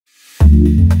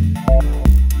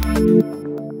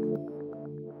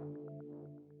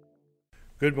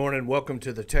Good morning. Welcome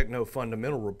to the Techno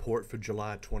Fundamental Report for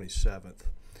July 27th.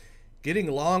 Getting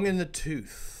long in the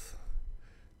tooth.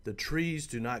 The trees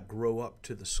do not grow up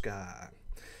to the sky.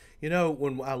 You know,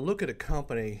 when I look at a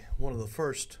company, one of the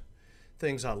first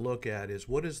things I look at is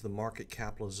what is the market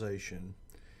capitalization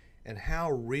and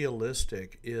how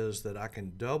realistic is that I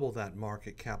can double that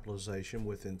market capitalization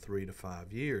within 3 to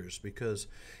 5 years. Because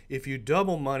if you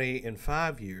double money in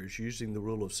 5 years using the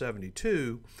rule of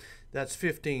 72, that's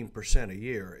 15% a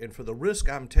year. And for the risk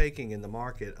I'm taking in the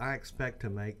market, I expect to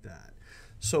make that.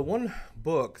 So one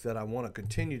book that I want to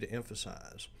continue to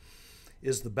emphasize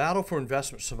is The Battle for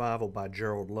Investment Survival by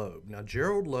Gerald Loeb. Now,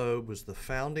 Gerald Loeb was the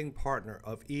founding partner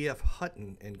of E.F.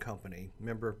 Hutton and Company.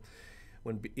 Remember,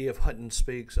 when E.F. Hutton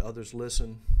speaks, others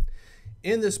listen.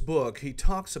 In this book, he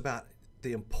talks about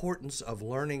the importance of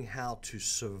learning how to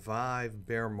survive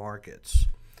bear markets.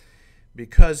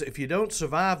 Because if you don't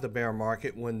survive the bear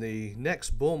market, when the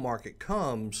next bull market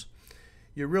comes,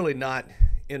 you're really not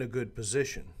in a good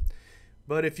position.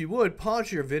 But if you would,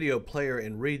 pause your video player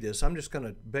and read this. I'm just going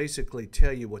to basically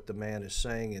tell you what the man is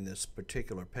saying in this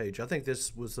particular page. I think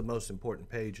this was the most important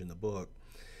page in the book.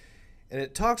 And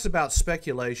it talks about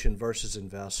speculation versus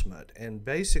investment. And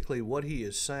basically what he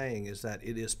is saying is that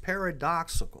it is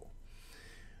paradoxical.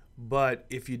 But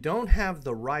if you don't have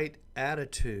the right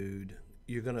attitude,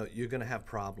 you're gonna have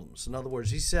problems. In other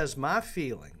words, he says, my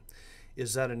feeling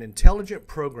is that an intelligent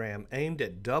program aimed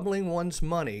at doubling one's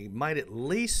money might at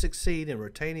least succeed in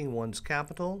retaining one's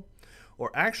capital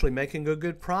or actually making a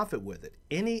good profit with it.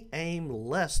 Any aim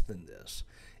less than this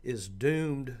is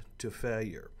doomed to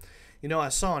failure. You know, I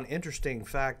saw an interesting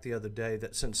fact the other day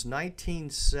that since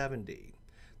 1970,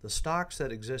 the stocks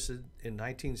that existed in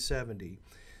 1970,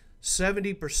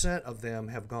 70% of them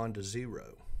have gone to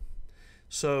zero.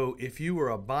 So if you were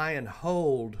a buy and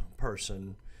hold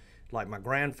person, like my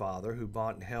grandfather who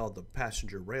bought and held the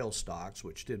passenger rail stocks,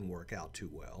 which didn't work out too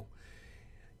well,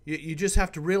 you just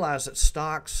have to realize that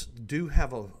stocks do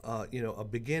have a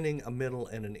beginning, a middle,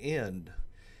 and an end,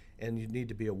 and you need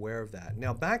to be aware of that.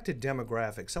 Now back to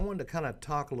demographics. I wanted to kind of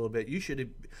talk a little bit.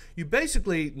 You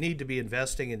basically need to be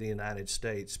investing in the United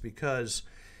States because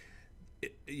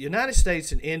United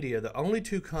States and India are the only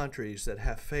two countries that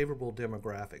have favorable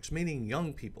demographics, meaning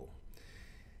young people.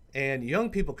 And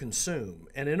young people consume.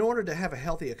 And in order to have a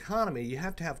healthy economy, you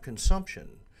have to have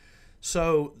consumption.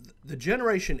 So the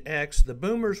Generation X, the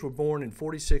boomers were born in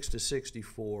 46 to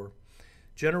 64.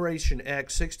 Generation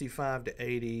X, 65 to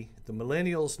 80. The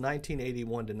millennials,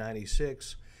 1981 to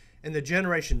 96. And the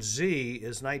Generation Z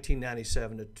is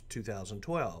 1997 to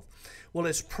 2012. Well,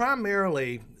 it's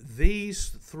primarily these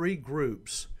three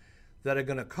groups that are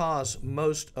going to cause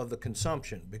most of the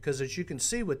consumption because as you can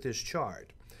see with this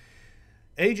chart,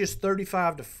 ages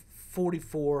 35 to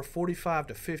 44, 45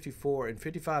 to 54, and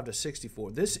 55 to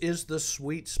 64, this is the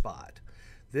sweet spot.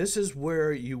 This is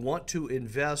where you want to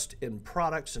invest in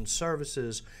products and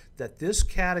services that this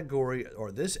category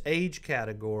or this age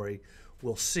category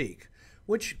will seek,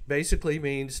 which basically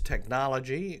means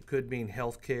technology. It could mean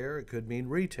healthcare. It could mean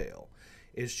retail.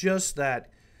 It's just that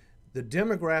the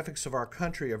demographics of our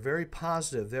country are very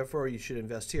positive, therefore you should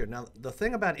invest here. Now, the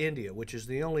thing about India, which is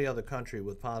the only other country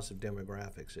with positive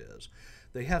demographics, is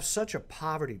they have such a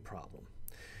poverty problem.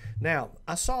 Now,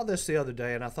 I saw this the other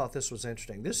day and I thought this was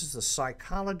interesting. This is the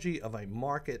psychology of a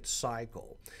market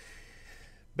cycle.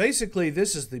 Basically,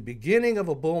 this is the beginning of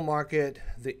a bull market,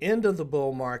 the end of the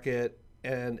bull market,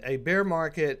 and a bear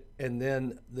market, and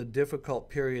then the difficult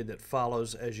period that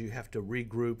follows as you have to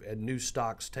regroup and new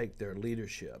stocks take their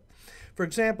leadership. For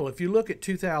example, if you look at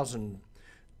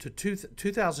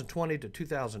 2020 to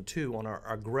 2002 on our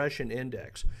aggression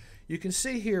index, you can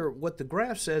see here what the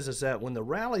graph says is that when the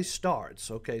rally starts,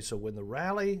 okay, so when the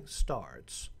rally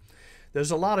starts,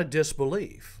 there's a lot of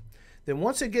disbelief. Then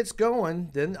once it gets going,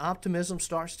 then optimism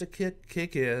starts to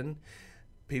kick in.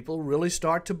 People really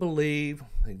start to believe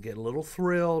and get a little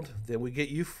thrilled. Then we get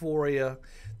euphoria.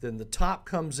 Then the top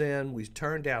comes in. We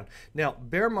turn down. Now,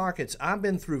 bear markets, I've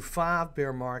been through 5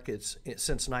 bear markets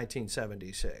since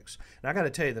 1976. And I got to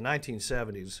tell you, the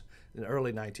 1970s and the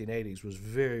early 1980s was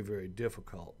very, very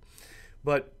difficult.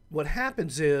 But what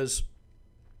happens is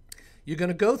you're going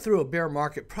to go through a bear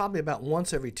market probably about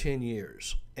once every 10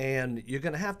 years. And you're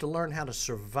going to have to learn how to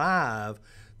survive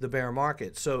the bear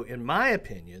market. So in my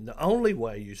opinion, the only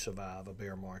way you survive a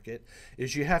bear market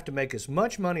is you have to make as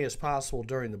much money as possible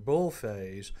during the bull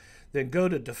phase, then go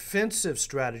to defensive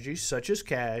strategies such as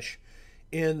cash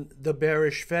in the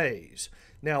bearish phase.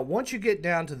 Now, once you get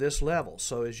down to this level,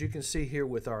 so as you can see here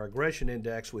with our aggression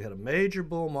index, we had a major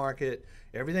bull market,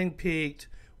 everything peaked,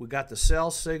 We got the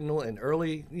sell signal in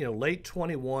early, late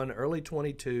 21, early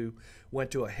 22,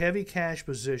 went to a heavy cash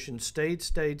position, stayed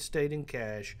in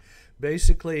cash,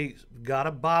 basically got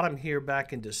a bottom here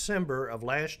back in December of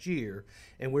last year,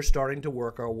 and we're starting to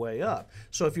work our way up.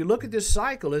 So if you look at this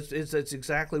cycle, it's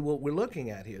exactly what we're looking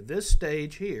at here. This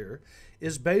stage here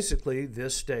is basically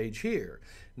this stage here.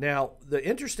 Now, the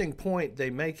interesting point they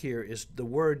make here is the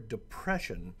word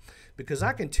depression, because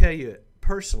I can tell you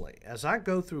personally, as I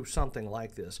go through something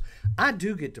like this, I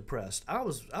do get depressed. I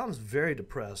was very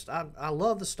depressed. I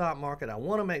love the stock market. I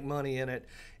want to make money in it,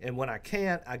 and when I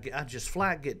can't, I just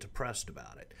flat get depressed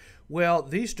about it. Well,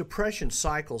 these depression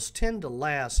cycles tend to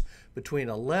last between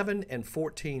 11 and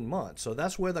 14 months, so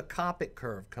that's where the Copic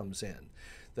curve comes in.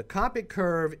 The Copic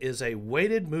curve is a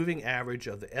weighted moving average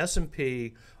of the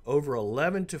S&P over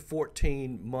 11 to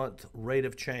 14 month rate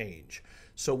of change.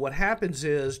 So what happens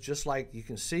is, just like you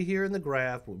can see here in the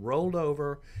graph, we rolled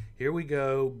over, here we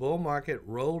go, bull market,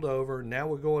 rolled over, now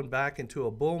we're going back into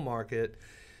a bull market.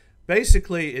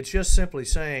 Basically, it's just simply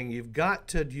saying you've got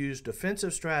to use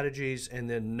defensive strategies and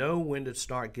then know when to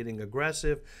start getting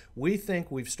aggressive. We think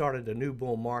we've started a new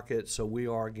bull market, so we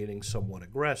are getting somewhat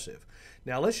aggressive.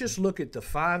 Now, let's just look at the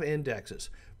 5 indexes.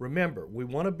 Remember, we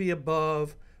want to be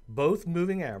above both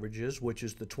moving averages, which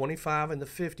is the 25 and the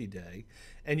 50-day,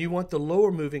 and you want the lower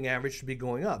moving average to be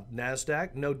going up.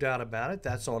 NASDAQ, no doubt about it,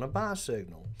 that's on a buy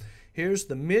signal. Here's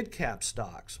the mid-cap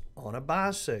stocks on a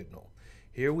buy signal.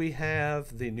 Here we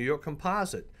have the New York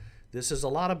Composite. This is a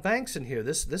lot of banks in here.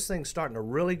 This thing's starting to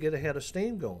really get ahead of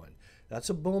steam going. That's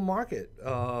a bull market.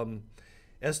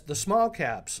 As the small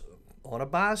caps on a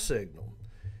buy signal.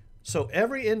 So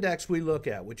every index we look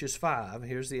at, which is 5,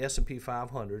 here's the S&P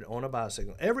 500 on a buy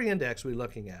signal. Every index we're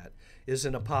looking at is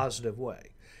in a positive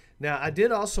way. Now, I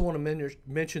did also want to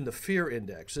mention the fear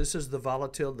index. This is the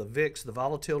volatility, the VIX, the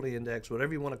volatility index,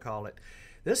 whatever you want to call it.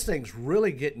 This thing's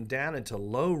really getting down into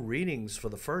low readings for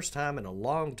the first time in a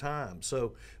long time.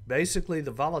 So basically, the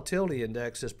volatility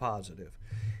index is positive.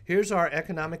 Here's our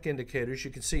economic indicators. You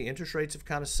can see interest rates have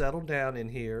kind of settled down in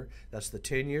here. That's the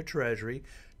 10-year Treasury.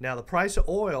 Now, the price of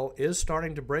oil is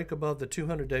starting to break above the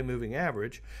 200-day moving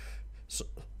average.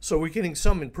 So we're getting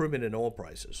some improvement in oil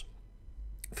prices.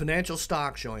 Financial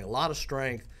stocks showing a lot of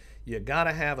strength. You got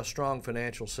to have a strong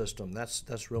financial system.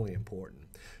 That's really important.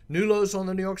 New lows on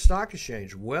the New York Stock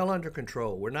Exchange, well under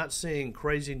control. We're not seeing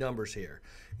crazy numbers here.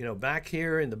 Back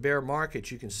here in the bear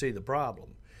market, you can see the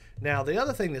problem. Now, the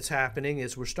other thing that's happening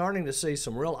is we're starting to see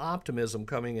some real optimism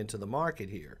coming into the market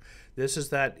here. This is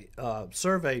that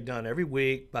survey done every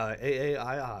week by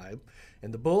AAII,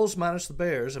 and the bulls minus the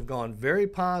bears have gone very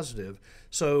positive.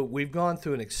 So we've gone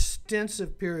through an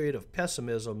extensive period of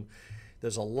pessimism.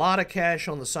 There's a lot of cash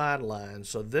on the sidelines,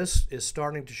 so this is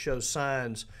starting to show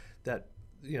signs that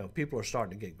people are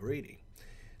starting to get greedy.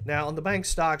 Now, on the bank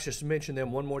stocks, just to mention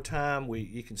them one more time,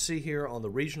 you can see here on the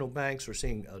regional banks, we're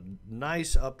seeing a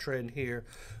nice uptrend here.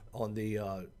 On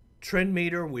the trend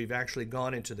meter, we've actually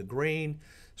gone into the green.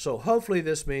 So hopefully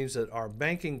this means that our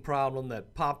banking problem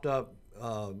that popped up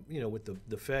with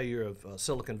the failure of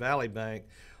Silicon Valley Bank,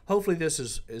 hopefully this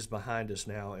is behind us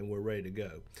now and we're ready to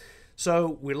go.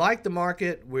 So we like the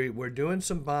market. We're doing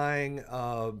some buying.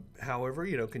 However,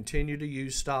 continue to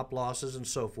use stop losses and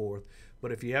so forth.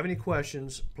 But if you have any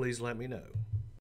questions, please let me know.